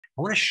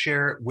I want to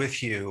share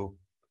with you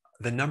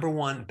the number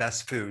one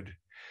best food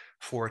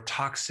for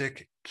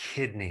toxic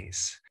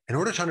kidneys. In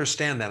order to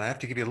understand that, I have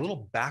to give you a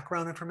little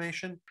background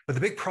information. But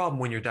the big problem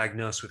when you're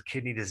diagnosed with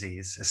kidney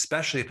disease,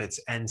 especially if it's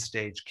end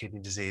stage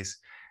kidney disease,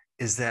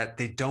 is that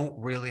they don't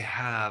really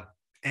have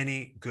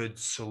any good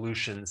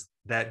solutions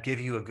that give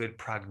you a good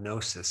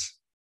prognosis.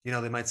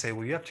 They might say,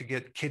 well, you have to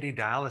get kidney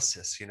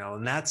dialysis,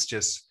 and that's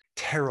just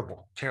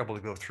terrible, terrible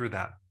to go through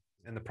that.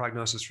 And the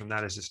prognosis from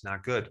that is just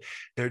not good.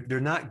 They're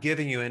not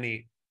giving you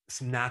any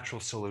natural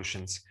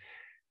solutions.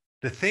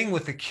 The thing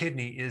with the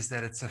kidney is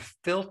that it's a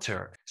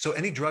filter. So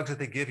any drugs that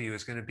they give you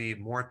is going to be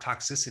more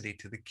toxicity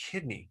to the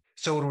kidney.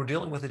 So when we're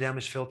dealing with a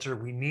damaged filter,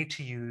 we need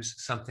to use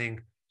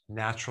something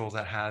natural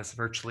that has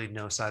virtually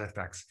no side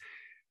effects.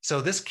 So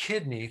this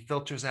kidney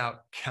filters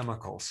out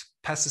chemicals,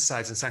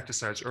 pesticides,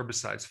 insecticides,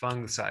 herbicides,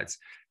 fungicides,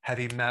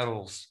 heavy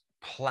metals,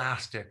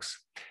 plastics,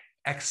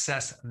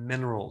 excess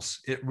minerals.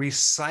 It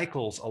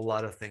recycles a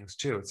lot of things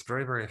too. It's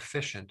very, very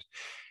efficient.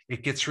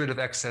 It gets rid of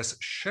excess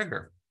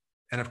sugar.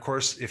 And of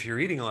course, if you're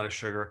eating a lot of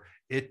sugar,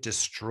 it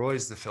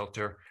destroys the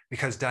filter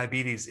because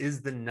diabetes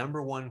is the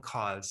number one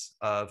cause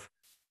of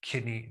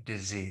kidney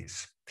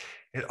disease.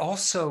 It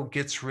also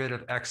gets rid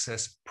of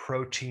excess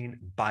protein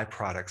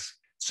byproducts.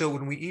 So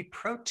when we eat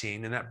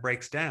protein and that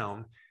breaks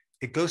down,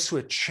 it goes through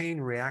a chain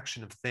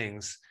reaction of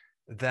things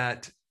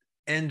that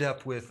end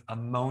up with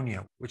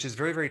ammonia, which is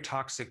very, very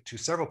toxic to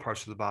several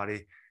parts of the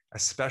body,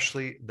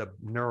 especially the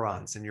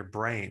neurons in your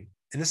brain.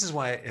 And this is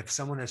why if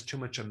someone has too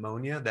much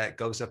ammonia that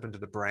goes up into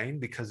the brain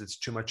because it's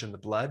too much in the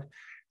blood,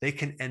 they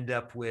can end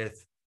up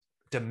with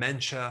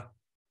dementia,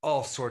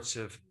 all sorts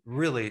of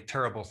really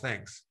terrible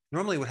things.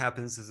 Normally what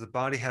happens is the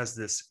body has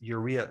this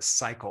urea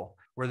cycle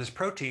where this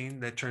protein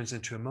that turns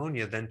into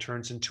ammonia then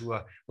turns into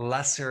a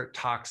lesser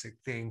toxic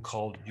thing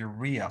called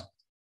urea.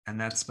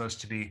 And that's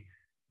supposed to be,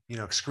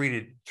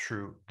 excreted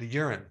through the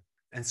urine.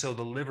 And so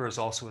the liver is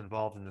also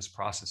involved in this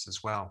process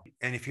as well.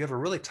 And if you have a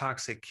really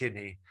toxic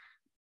kidney,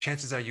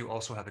 chances are you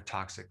also have a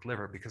toxic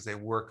liver because they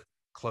work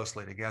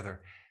closely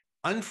together.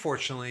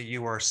 Unfortunately,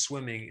 you are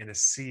swimming in a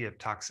sea of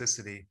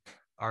toxicity,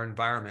 our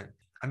environment.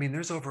 I mean,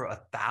 there's over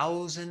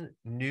 1,000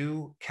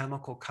 new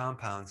chemical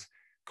compounds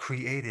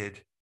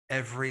created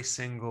every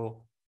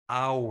single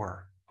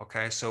hour.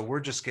 Okay, so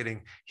we're just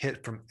getting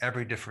hit from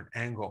every different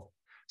angle.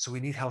 So we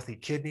need healthy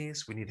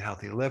kidneys, we need a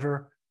healthy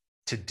liver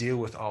to deal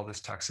with all this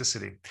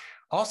toxicity.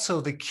 Also,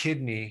 the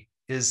kidney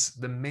is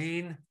the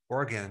main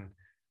organ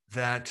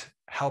that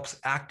helps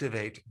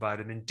activate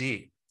vitamin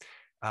D.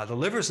 The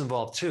liver is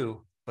involved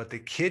too, but the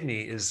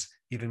kidney is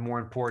even more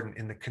important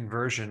in the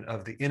conversion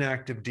of the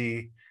inactive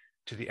D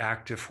to the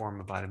active form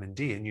of vitamin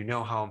D. And you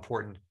know how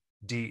important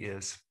D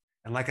is.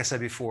 And like I said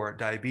before,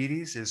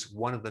 diabetes is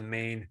one of the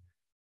main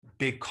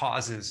big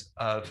causes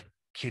of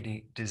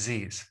kidney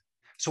disease.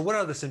 So what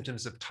are the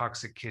symptoms of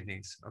toxic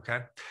kidneys?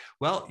 Okay,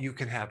 well, you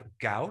can have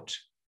gout,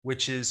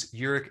 which is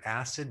uric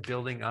acid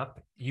building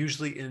up,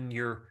 usually in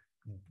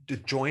the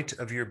joint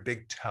of your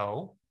big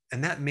toe.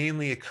 And that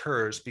mainly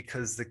occurs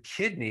because the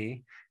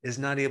kidney is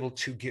not able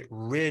to get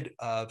rid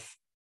of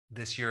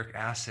this uric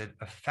acid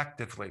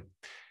effectively.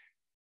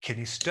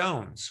 Kidney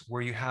stones,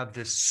 where you have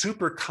this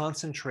super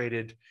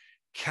concentrated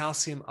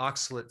calcium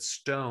oxalate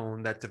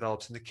stone that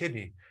develops in the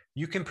kidney.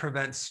 You can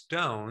prevent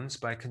stones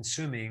by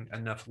consuming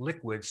enough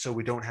liquid so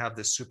we don't have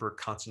this super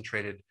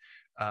concentrated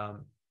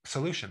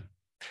solution.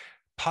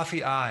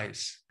 Puffy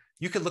eyes.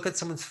 You could look at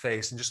someone's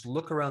face and just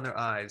look around their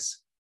eyes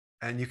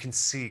and you can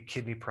see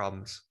kidney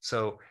problems.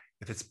 So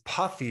if it's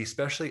puffy,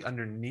 especially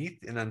underneath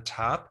and on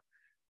top,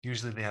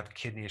 usually they have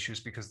kidney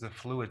issues because the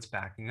fluid's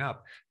backing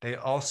up. They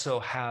also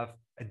have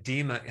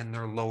edema in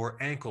their lower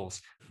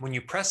ankles. When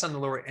you press on the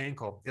lower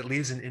ankle, it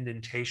leaves an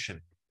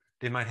indentation.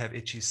 They might have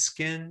itchy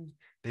skin.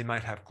 They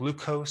might have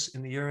glucose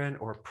in the urine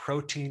or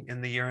protein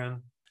in the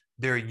urine.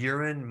 Their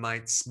urine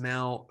might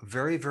smell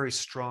very, very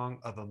strong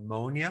of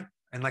ammonia.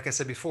 And like I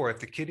said before, if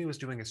the kidney was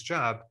doing its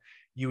job,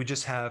 you would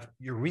just have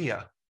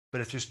urea.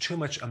 But if there's too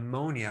much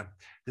ammonia,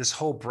 this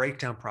whole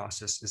breakdown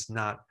process is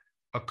not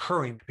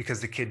occurring because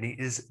the kidney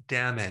is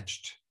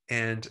damaged.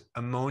 And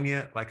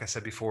ammonia, like I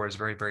said before, is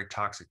very, very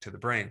toxic to the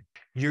brain.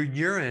 Your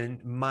urine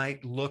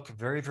might look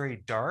very,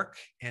 very dark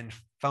and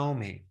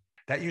foamy.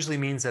 That usually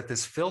means that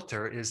this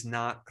filter is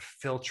not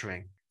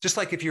filtering. Just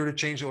like if you were to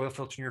change the oil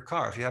filter in your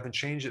car, if you haven't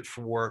changed it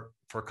for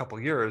a couple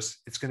of years,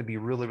 it's going to be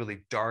really, really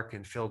dark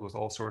and filled with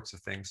all sorts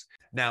of things.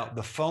 Now,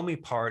 the foamy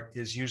part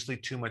is usually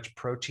too much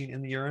protein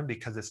in the urine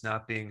because it's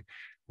not being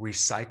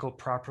recycled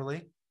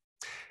properly.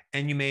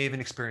 And you may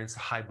even experience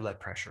high blood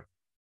pressure.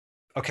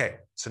 Okay,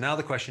 so now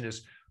the question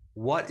is,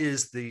 what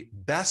is the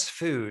best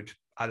food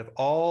out of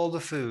all the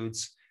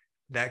foods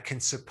that can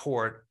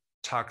support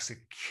toxic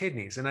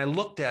kidneys? And I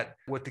looked at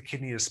what the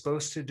kidney is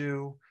supposed to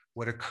do,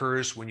 what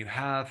occurs when you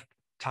have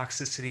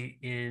toxicity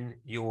in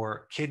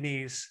your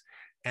kidneys.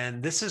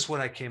 And this is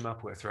what I came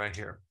up with right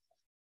here.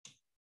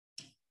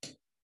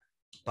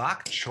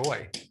 Bok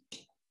choy.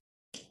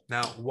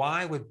 Now,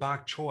 why would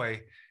bok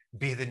choy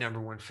be the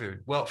number one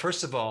food? Well,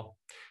 first of all,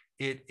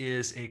 it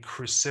is a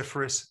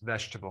cruciferous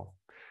vegetable.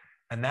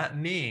 And that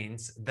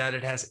means that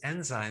it has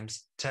enzymes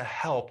to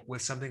help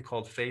with something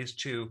called phase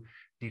 2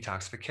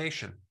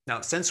 detoxification.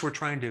 Now, since we're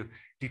trying to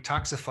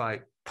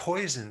detoxify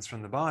poisons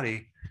from the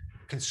body,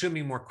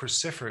 consuming more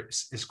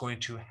cruciferous is going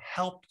to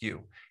help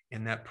you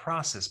in that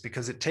process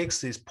because it takes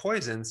these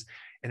poisons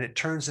and it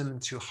turns them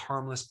into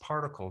harmless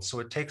particles. So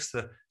it takes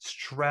the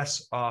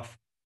stress off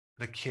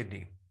the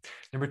kidney.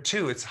 Number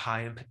 2, it's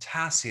high in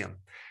potassium.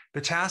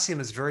 Potassium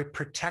is very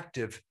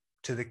protective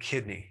to the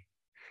kidney.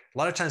 A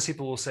lot of times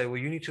people will say, well,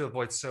 you need to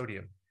avoid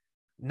sodium.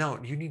 No,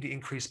 you need to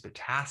increase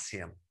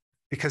potassium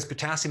because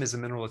potassium is a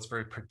mineral that's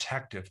very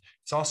protective.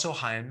 It's also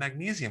high in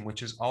magnesium,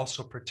 which is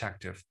also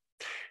protective.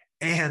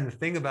 And the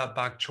thing about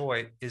bok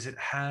choy is it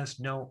has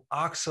no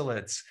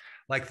oxalates,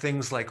 like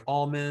things like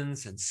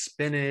almonds and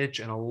spinach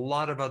and a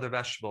lot of other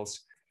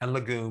vegetables and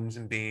legumes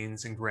and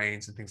beans and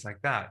grains and things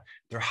like that.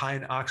 They're high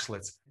in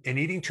oxalates. And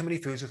eating too many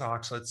foods with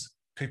oxalates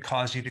could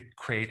cause you to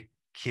create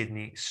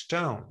kidney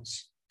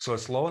stones. So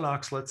it's low in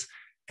oxalates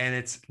and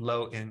it's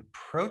low in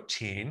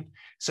protein.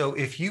 So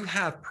if you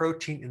have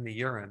protein in the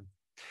urine,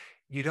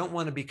 you don't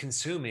want to be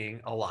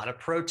consuming a lot of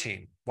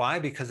protein. Why?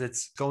 Because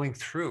it's going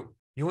through.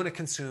 You want to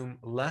consume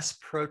less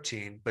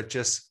protein, but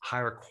just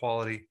higher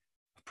quality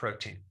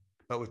protein.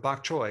 But with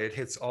bok choy, it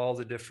hits all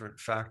the different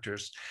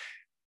factors.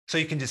 So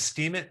you can just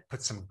steam it,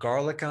 put some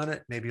garlic on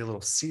it, maybe a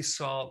little sea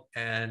salt,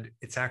 and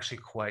it's actually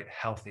quite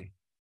healthy.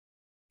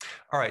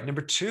 All right,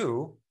 number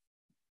 2,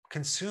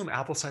 consume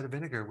apple cider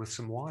vinegar with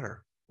some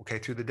water, okay,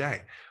 through the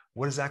day.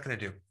 What is that going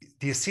to do?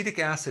 The acetic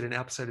acid in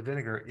apple cider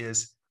vinegar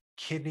is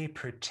kidney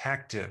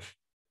protective.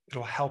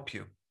 It'll help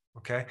you,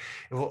 okay?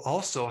 It will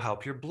also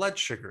help your blood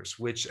sugars,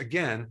 which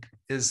again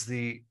is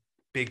the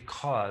big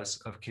cause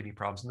of kidney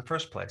problems in the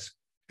first place.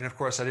 And of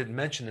course, I didn't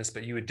mention this,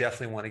 but you would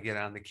definitely want to get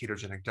on the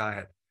ketogenic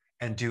diet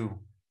and do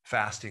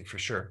fasting for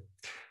sure.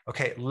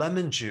 Okay,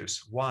 lemon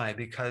juice. Why?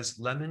 Because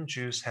lemon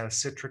juice has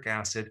citric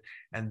acid,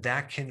 and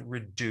that can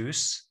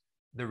reduce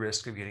the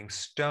risk of getting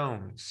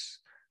stones.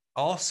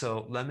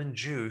 Also, lemon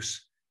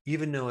juice,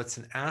 even though it's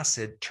an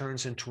acid,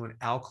 turns into an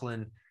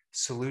alkaline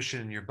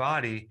solution in your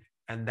body,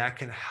 and that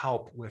can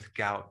help with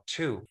gout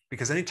too.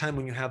 Because anytime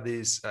when you have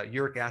these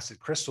uric acid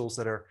crystals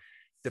that are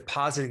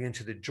depositing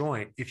into the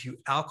joint, if you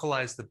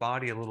alkalize the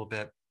body a little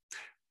bit,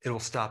 it'll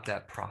stop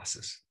that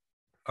process.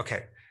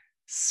 Okay,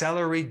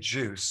 celery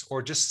juice,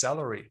 or just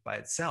celery by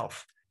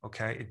itself,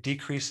 okay? It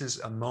decreases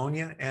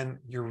ammonia and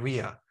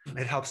urea.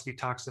 It helps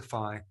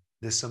detoxify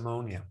this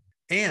ammonia,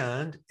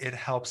 and it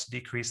helps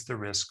decrease the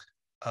risk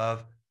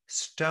of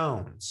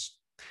stones.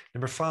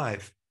 Number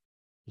 5,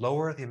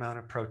 lower the amount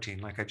of protein,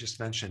 like I just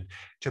mentioned,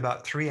 to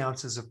about 3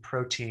 ounces of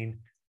protein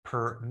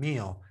per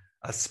meal,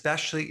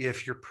 especially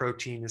if your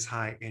protein is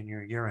high in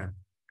your urine.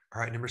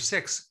 All right, number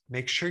 6,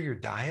 make sure your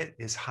diet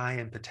is high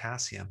in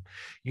potassium.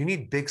 You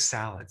need big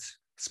salads,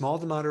 small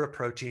to moderate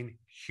protein,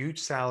 huge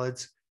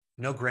salads,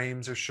 no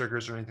grains or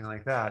sugars or anything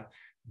like that,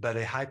 but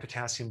a high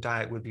potassium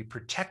diet would be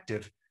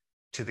protective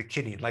to the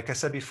kidney. Like I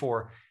said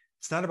before,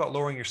 it's not about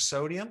lowering your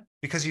sodium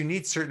because you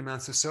need certain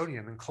amounts of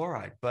sodium and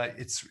chloride, but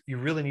you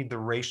really need the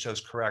ratios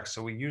correct.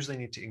 So we usually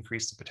need to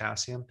increase the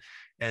potassium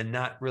and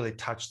not really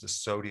touch the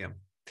sodium.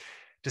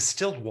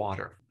 Distilled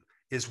water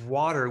is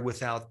water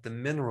without the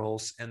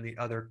minerals and the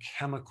other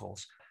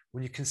chemicals.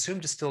 When you consume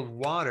distilled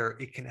water,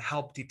 it can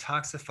help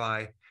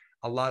detoxify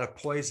a lot of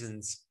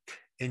poisons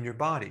in your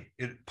body.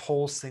 It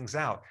pulls things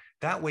out.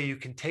 That way you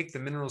can take the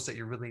minerals that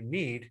you really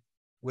need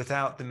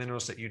without the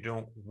minerals that you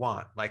don't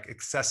want, like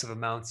excessive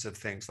amounts of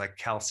things like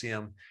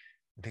calcium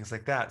and things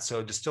like that.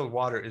 So distilled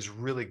water is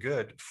really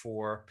good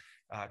for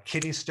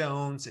kidney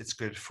stones. It's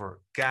good for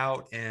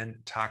gout and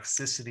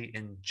toxicity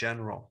in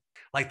general.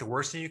 Like the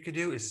worst thing you could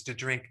do is to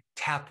drink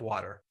tap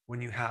water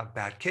when you have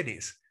bad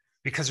kidneys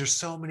because there's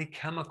so many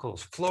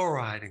chemicals,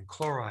 fluoride and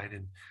chloride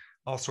and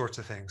all sorts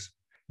of things.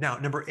 Now,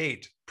 number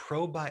 8,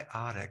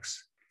 probiotics.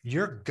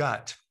 Your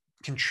gut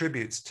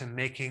contributes to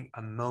making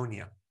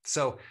ammonia.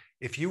 So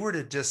if you were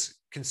to just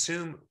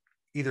consume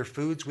either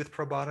foods with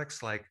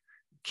probiotics like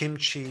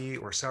kimchi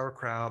or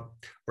sauerkraut,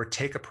 or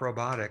take a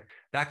probiotic,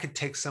 that could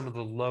take some of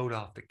the load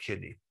off the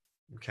kidney.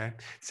 Okay.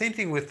 Same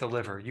thing with the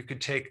liver. You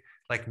could take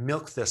like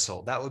milk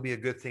thistle. That would be a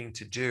good thing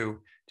to do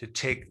to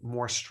take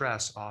more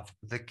stress off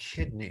the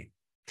kidney.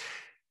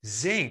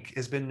 Zinc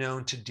has been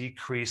known to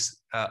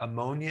decrease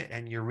ammonia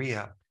and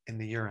urea in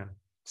the urine.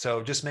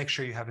 So just make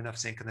sure you have enough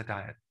zinc in the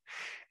diet.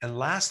 And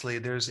lastly,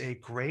 there's a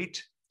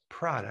great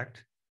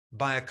product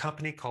by a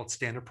company called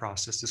Standard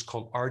Process. It's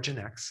called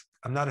Arginex.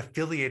 I'm not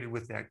affiliated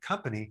with that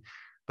company,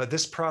 but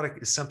this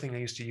product is something I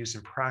used to use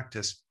in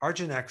practice.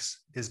 Arginex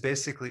is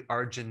basically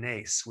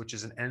arginase, which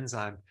is an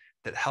enzyme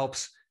that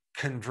helps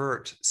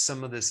convert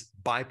some of this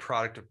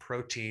byproduct of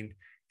protein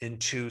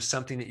into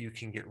something that you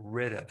can get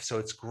rid of. So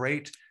it's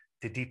great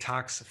to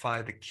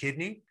detoxify the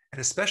kidney,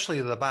 and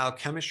especially the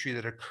biochemistry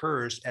that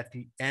occurs at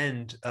the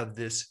end of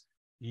this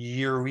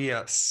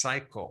urea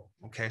cycle.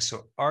 Okay,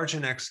 so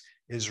Arginex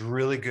is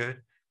really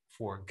good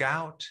for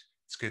gout.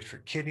 It's good for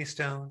kidney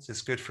stones.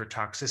 It's good for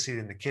toxicity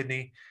in the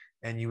kidney.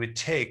 And you would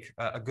take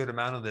a good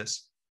amount of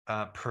this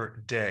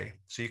per day.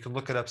 So you can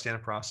look it up,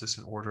 standard process,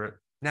 and order it.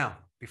 Now,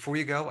 before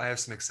you go, I have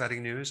some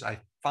exciting news. I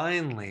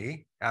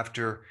finally,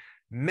 after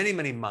many,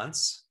 many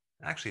months,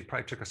 actually, it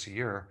probably took us a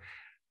year,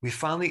 we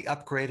finally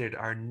upgraded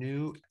our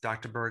new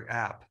Dr. Berg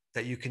app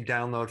that you can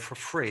download for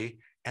free.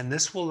 And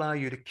this will allow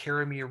you to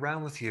carry me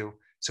around with you.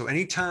 So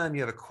anytime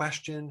you have a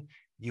question,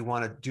 you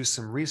want to do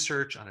some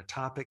research on a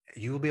topic,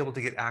 you will be able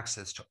to get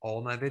access to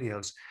all my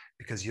videos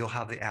because you'll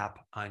have the app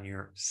on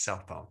your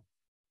cell phone.